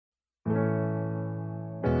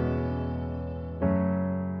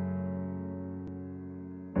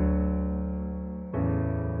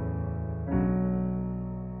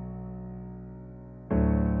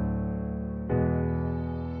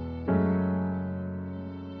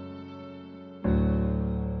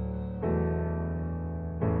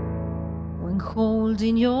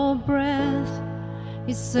holding your breath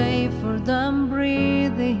is safer than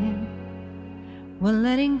breathing, when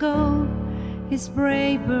letting go is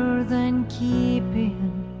braver than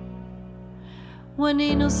keeping, when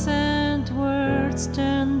innocent words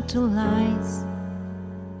turn to lies,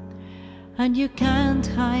 and you can't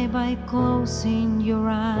hide by closing your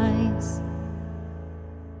eyes.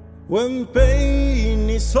 When pain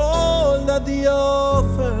is all that they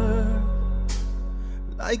offer,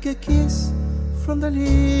 like a kiss from the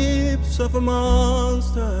lips of a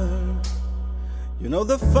monster. You know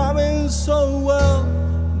the famine so well,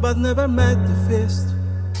 but never met the feast.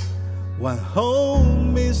 When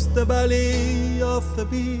home is the belly of the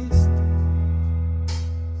beast.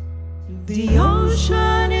 The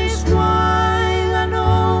ocean is wide and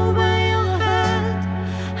over your head,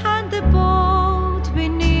 and the boat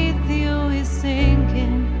beneath you is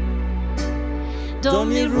sinking. Don't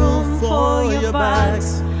need room for your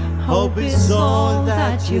bags, hope is all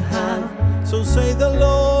that you have. So say the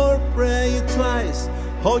Lord, pray it twice,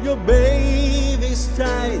 hold your babies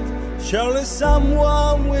tight. Surely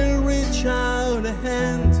someone will reach out a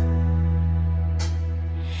hand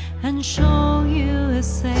and show you a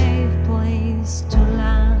safe place to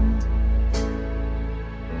land.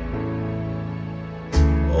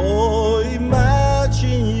 Oh,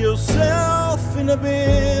 imagine yourself in a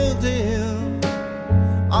building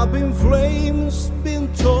up in flames,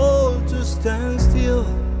 being told to stand still.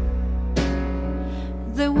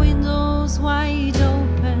 The windows wide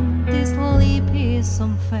open, this leap is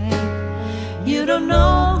on faith. You don't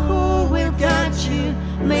know who will catch you,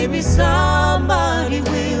 maybe somebody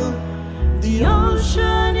will. The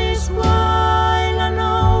ocean is wide and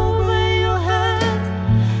over your head,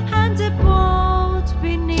 and the boat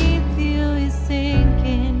beneath you is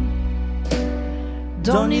sinking.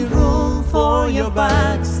 Don't need room for your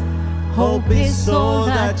bags, hope is all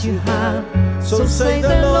that you have. So say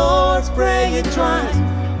the Lord's Prayer twice,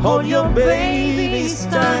 hold your babies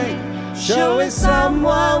tight. Surely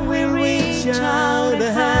someone will reach out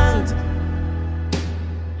a hand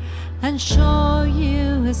and show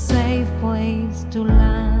you a safe place to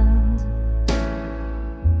land.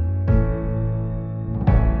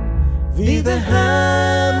 Be the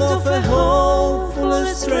hand of a hopeful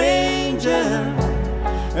stranger,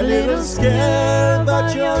 a little scared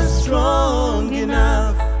but you're strong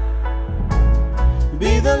enough.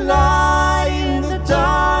 Be the light in the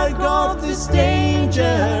dark of this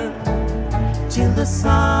danger, till the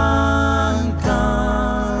sun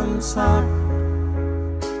comes up.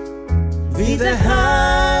 Be the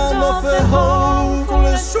hand of a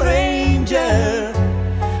hopeful stranger,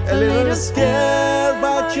 a little scared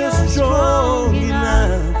but you're strong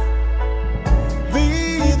enough.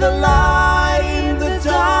 Be the light in the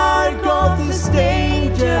dark of this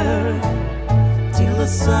danger, till the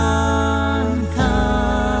sun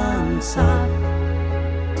comes up.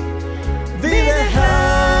 Be the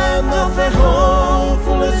hand of a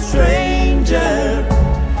hopeful stranger,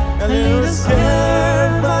 a little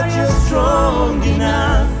scared but you're strong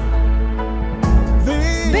enough.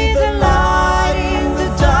 Be the light in the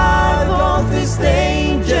dark of this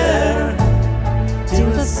danger, till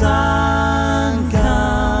the sun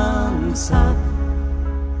comes up.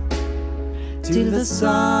 Till the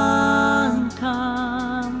sun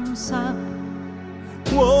comes up.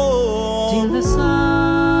 Whoa. Till the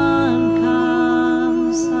sun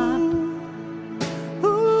comes up.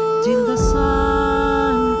 Till the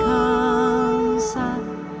sun comes up.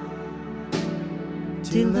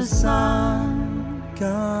 Till the sun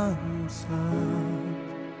comes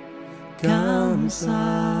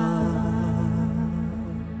up.